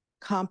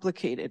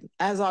complicated,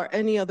 as are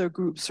any other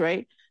groups,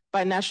 right?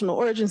 By national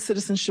origin,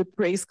 citizenship,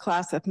 race,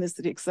 class,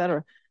 ethnicity, et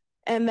cetera.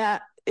 And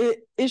that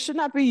it should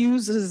not be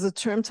used as a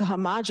term to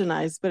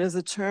homogenize, but as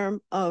a term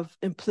of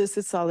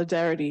implicit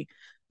solidarity.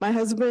 My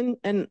husband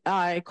and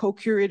I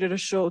co-curated a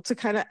show to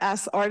kind of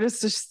ask artists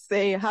to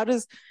say, how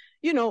does,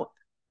 you know,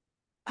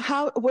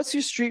 what's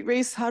your street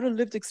race? How do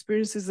lived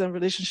experiences and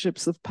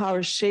relationships of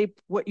power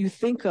shape what you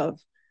think of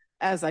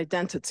as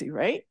identity,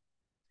 right?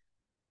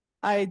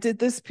 I did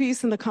this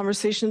piece in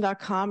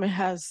theconversation.com. It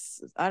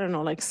has, I don't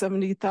know, like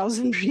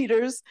 70,000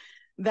 readers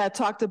that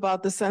talked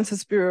about the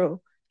Census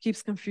Bureau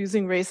keeps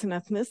confusing race and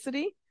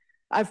ethnicity.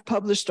 I've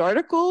published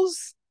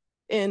articles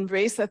in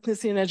Race,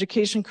 Ethnicity, and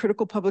Education,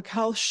 Critical Public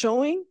Health,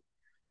 showing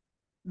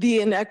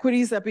the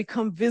inequities that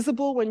become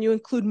visible when you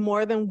include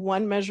more than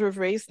one measure of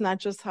race, not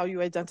just how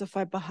you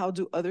identify, but how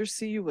do others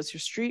see you? What's your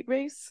street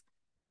race?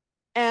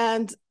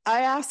 And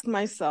I ask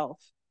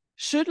myself,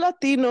 should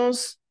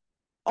Latinos,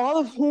 all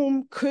of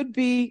whom could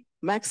be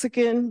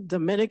Mexican,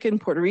 Dominican,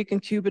 Puerto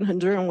Rican, Cuban,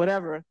 Honduran,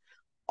 whatever,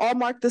 all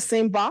mark the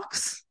same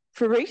box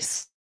for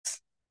race?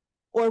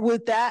 Or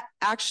would that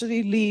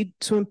actually lead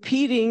to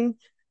impeding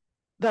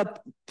the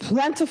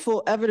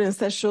plentiful evidence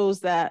that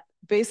shows that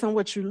based on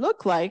what you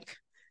look like,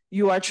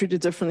 you are treated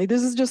differently?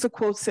 This is just a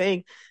quote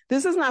saying,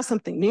 this is not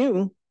something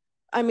new.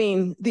 I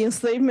mean, the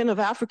enslavement of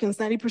Africans,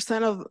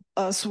 90% of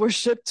us were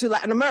shipped to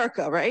Latin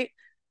America, right?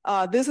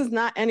 This is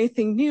not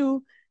anything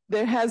new.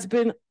 There has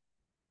been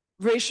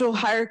racial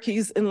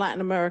hierarchies in Latin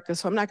America.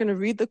 So I'm not gonna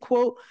read the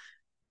quote.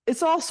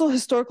 It's also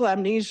historical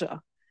amnesia.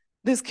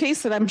 This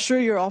case that I'm sure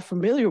you're all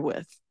familiar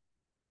with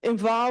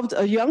involved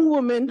a young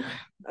woman,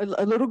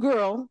 a little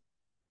girl,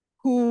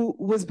 who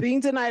was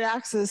being denied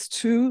access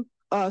to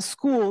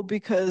school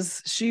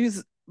because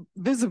she's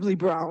visibly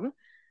brown.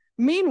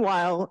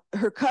 Meanwhile,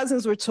 her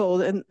cousins were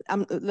told, and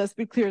let's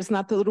be clear, it's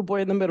not the little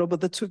boy in the middle,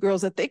 but the two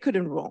girls, that they could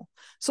enroll.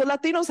 So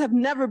Latinos have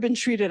never been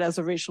treated as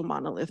a racial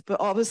monolith, but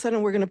all of a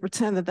sudden we're going to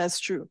pretend that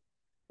that's true.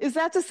 Is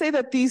that to say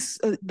that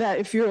that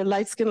if you're a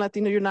light-skinned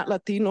Latino, you're not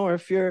Latino, or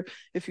if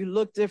you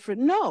look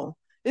different? No.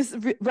 It's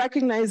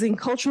recognizing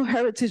cultural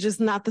heritage is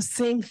not the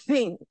same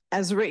thing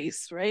as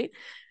race, right?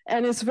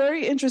 And it's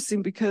very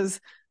interesting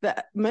because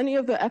many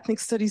of the ethnic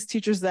studies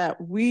teachers that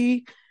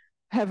we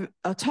have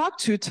talked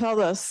to tell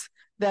us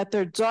that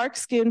their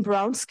dark-skinned,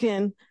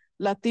 brown-skinned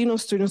Latino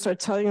students are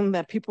telling them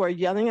that people are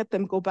yelling at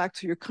them, go back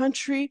to your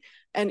country,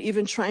 and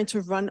even trying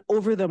to run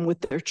over them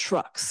with their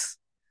trucks.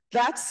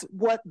 That's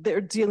what they're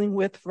dealing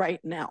with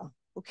right now,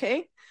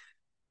 okay?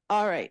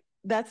 All right,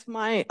 that's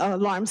my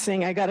alarm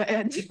saying I gotta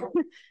end.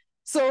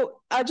 So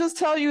I'll just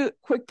tell you a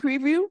quick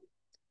preview.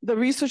 The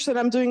research that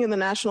I'm doing in the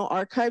National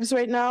Archives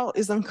right now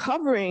is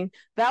uncovering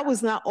that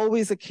was not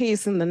always the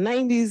case in the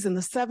 90s and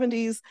the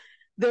 70s.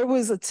 There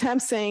was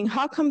attempts saying,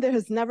 how come there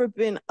has never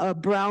been a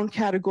brown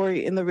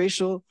category in the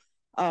racial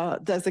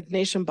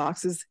designation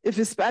boxes? If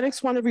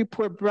Hispanics want to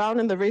report brown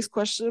in the race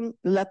question,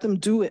 let them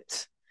do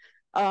it.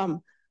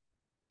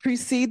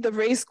 Precede the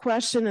race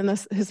question and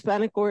the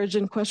Hispanic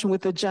origin question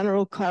with a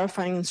general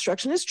clarifying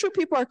instruction. It's true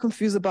people are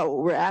confused about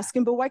what we're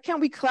asking, but why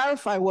can't we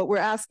clarify what we're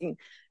asking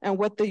and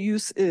what the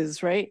use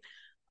is, right?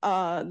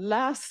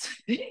 Last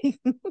thing,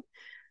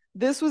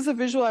 this was a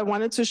visual I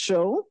wanted to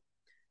show,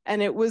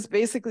 and it was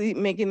basically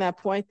making that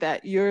point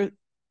that your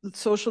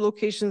social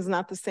location is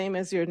not the same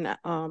as your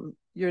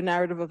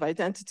narrative of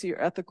identity,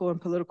 your ethical and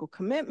political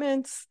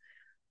commitments,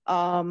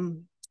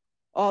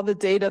 all the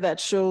data that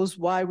shows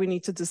why we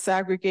need to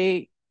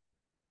disaggregate,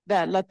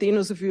 that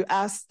Latinos, if you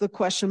ask the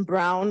question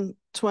brown,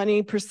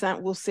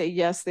 20% will say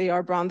yes, they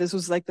are brown. This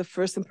was like the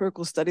first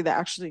empirical study that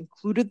actually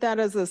included that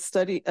as a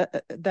study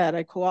that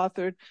I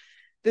co-authored.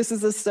 This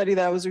is a study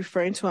that I was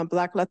referring to on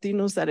Black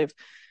Latinos, that if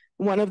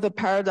one of the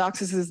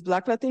paradoxes is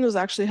Black Latinos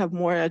actually have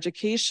more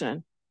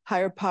education,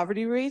 higher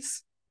poverty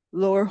rates,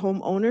 lower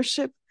home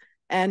ownership,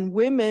 and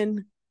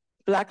women,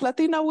 Black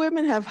Latina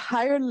women have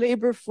higher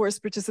labor force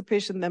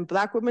participation than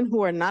Black women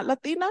who are not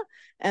Latina,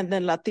 and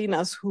then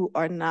Latinas who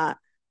are not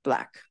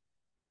Black,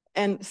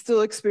 and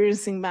still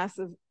experiencing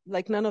massive,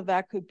 like none of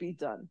that could be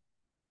done.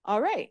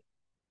 All right,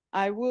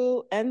 I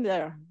will end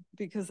there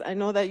because I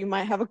know that you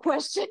might have a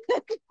question.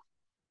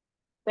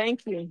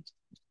 Thank you.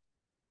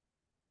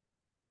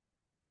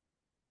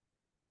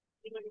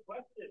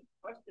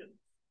 Question,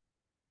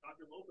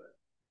 Dr. Lopez.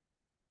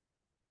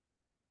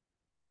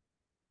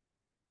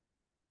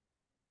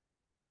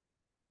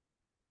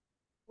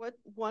 What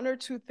one or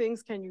two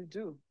things can you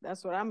do?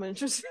 That's what I'm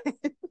interested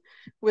in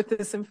with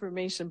this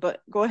information,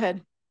 but go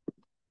ahead.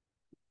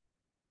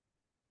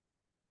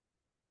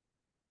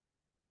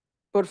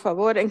 Por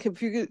favor, and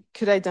if you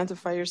could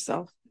identify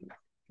yourself.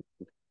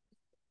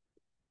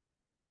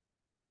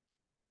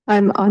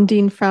 I'm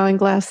Ondine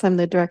Frauenglass. I'm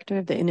the director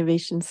of the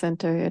Innovation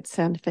Center at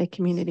Santa Fe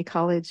Community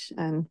College,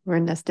 and we're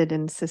nested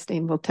in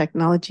sustainable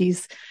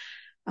technologies.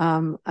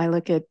 I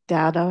look at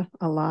data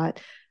a lot.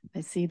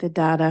 I see the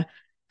data,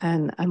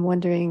 and I'm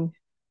wondering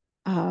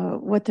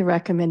what the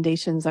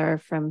recommendations are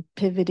from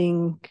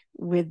pivoting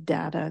with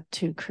data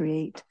to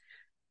create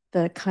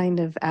the kind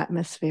of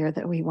atmosphere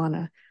that we want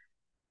to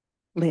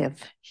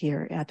live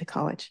here at the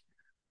college.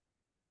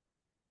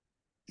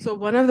 So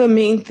one of the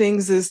main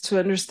things is to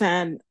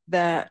understand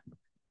that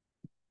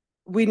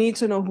we need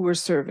to know who we're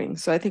serving.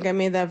 So I think I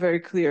made that very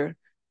clear.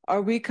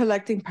 Are we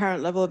collecting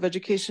parent level of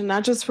education,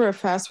 not just for our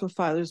FAFSA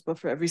filers, but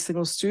for every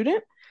single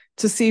student,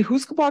 to see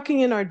who's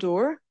walking in our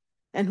door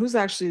and who's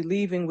actually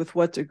leaving with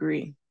what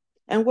degree?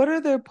 And what are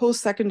their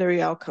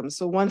post-secondary outcomes?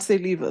 So once they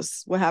leave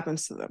us, what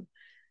happens to them?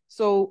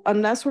 So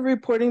unless we're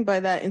reporting by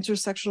that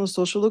intersectional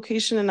social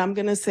location, and I'm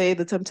gonna say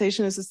the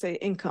temptation is to say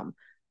income.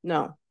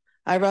 No,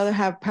 I'd rather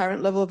have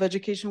parent level of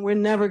education. We're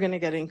never gonna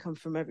get income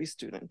from every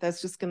student. That's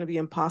just gonna be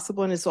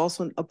impossible. And it's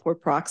also a poor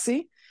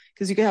proxy,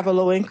 because you could have a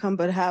low income,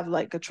 but have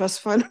like a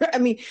trust fund. I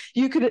mean,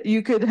 you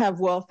could have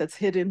wealth that's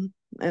hidden,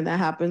 and that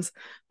happens.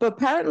 But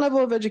parent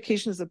level of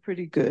education is a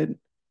pretty good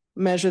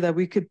measure that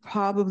we could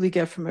probably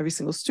get from every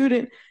single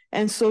student.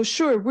 And so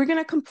sure, we're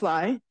gonna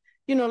comply.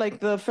 You know, like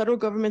the federal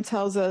government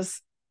tells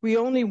us, we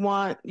only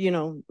want, you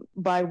know,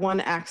 by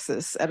one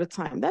axis at a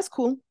time. That's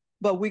cool,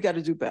 but we got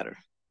to do better.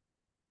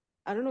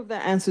 I don't know if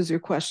that answers your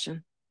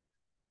question.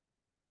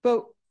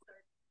 But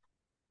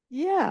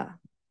yeah.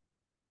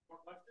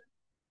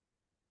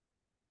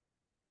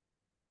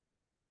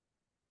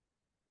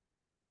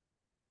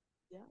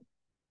 Yeah.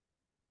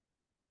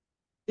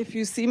 If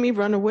you see me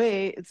run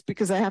away, it's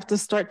because I have to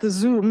start the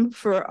Zoom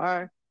for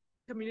our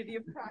community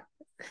of practice.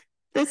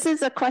 This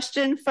is a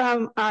question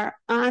from our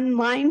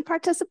online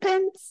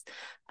participants.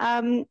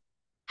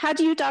 How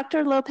do you,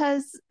 Dr.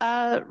 Lopez,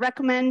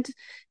 recommend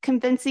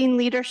convincing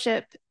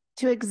leadership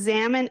to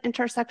examine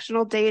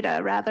intersectional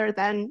data rather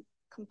than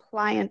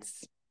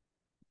compliance?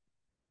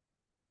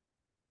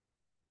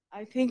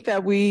 I think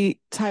that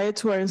we tie it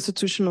to our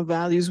institutional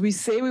values. We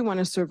say we want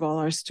to serve all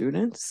our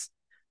students.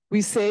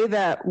 We say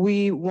that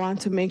we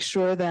want to make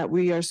sure that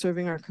we are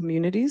serving our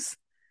communities.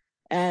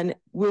 And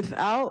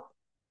without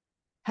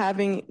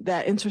having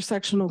that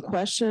intersectional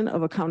question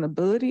of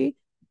accountability,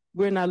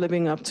 we're not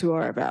living up to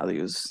our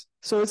values.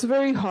 So it's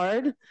very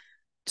hard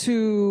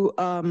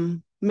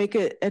to make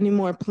it any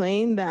more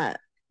plain that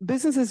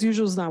business as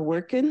usual is not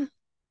working.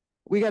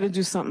 We got to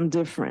do something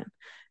different.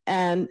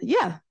 And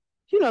yeah,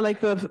 you know,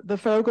 like the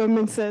federal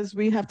government says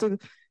we have to,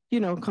 you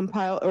know,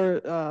 compile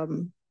or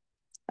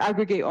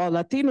aggregate all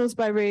Latinos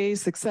by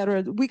race, et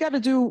cetera. We got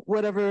to do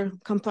whatever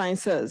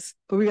compliance says,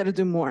 but we got to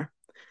do more.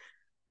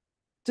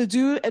 To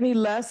do any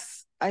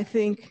less, I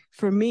think,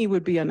 for me,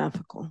 would be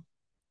unethical.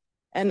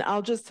 And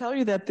I'll just tell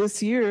you that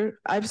this year,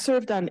 I've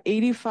served on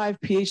 85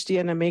 PhD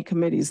and MA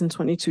committees in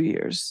 22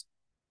 years.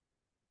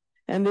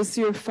 And this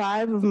year,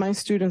 5 of my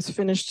students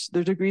finished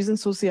their degrees in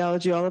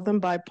sociology, all of them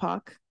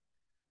BIPOC,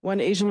 1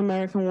 Asian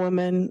American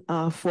woman,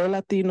 4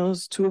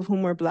 Latinos, 2 of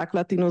whom were Black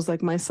Latinos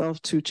like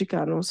myself, 2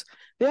 Chicanos.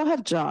 They all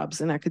have jobs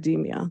in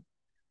academia,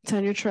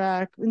 tenure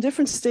track, in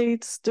different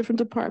states, different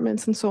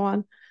departments, and so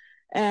on.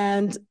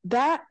 And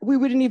that we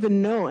wouldn't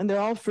even know. And they're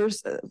all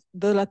the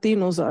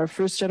Latinos are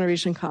first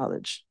generation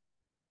college.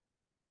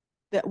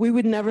 That we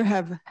would never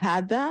have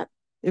had that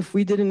if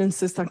we didn't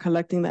insist on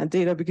collecting that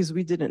data, because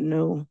we didn't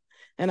know.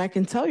 And I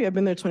can tell you, I've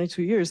been there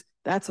 22 years,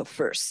 that's a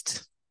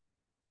first.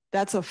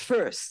 That's a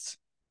first.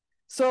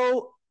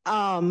 So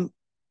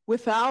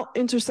without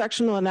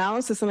intersectional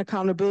analysis and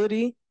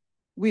accountability,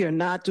 we are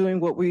not doing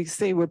what we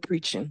say we're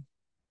preaching.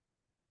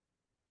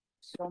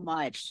 So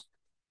much.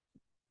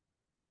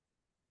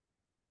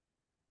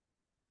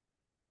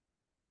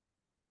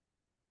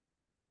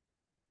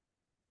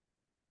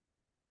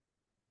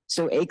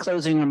 So a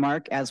closing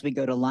remark as we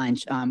go to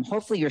lunch.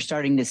 Hopefully you're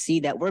starting to see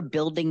that we're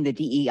building the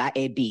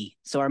DEIAB.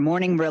 So our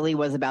morning really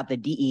was about the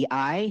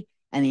DEI,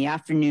 and the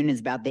afternoon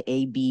is about the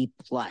AB+.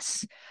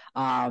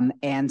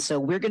 And so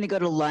we're going to go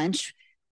to lunch.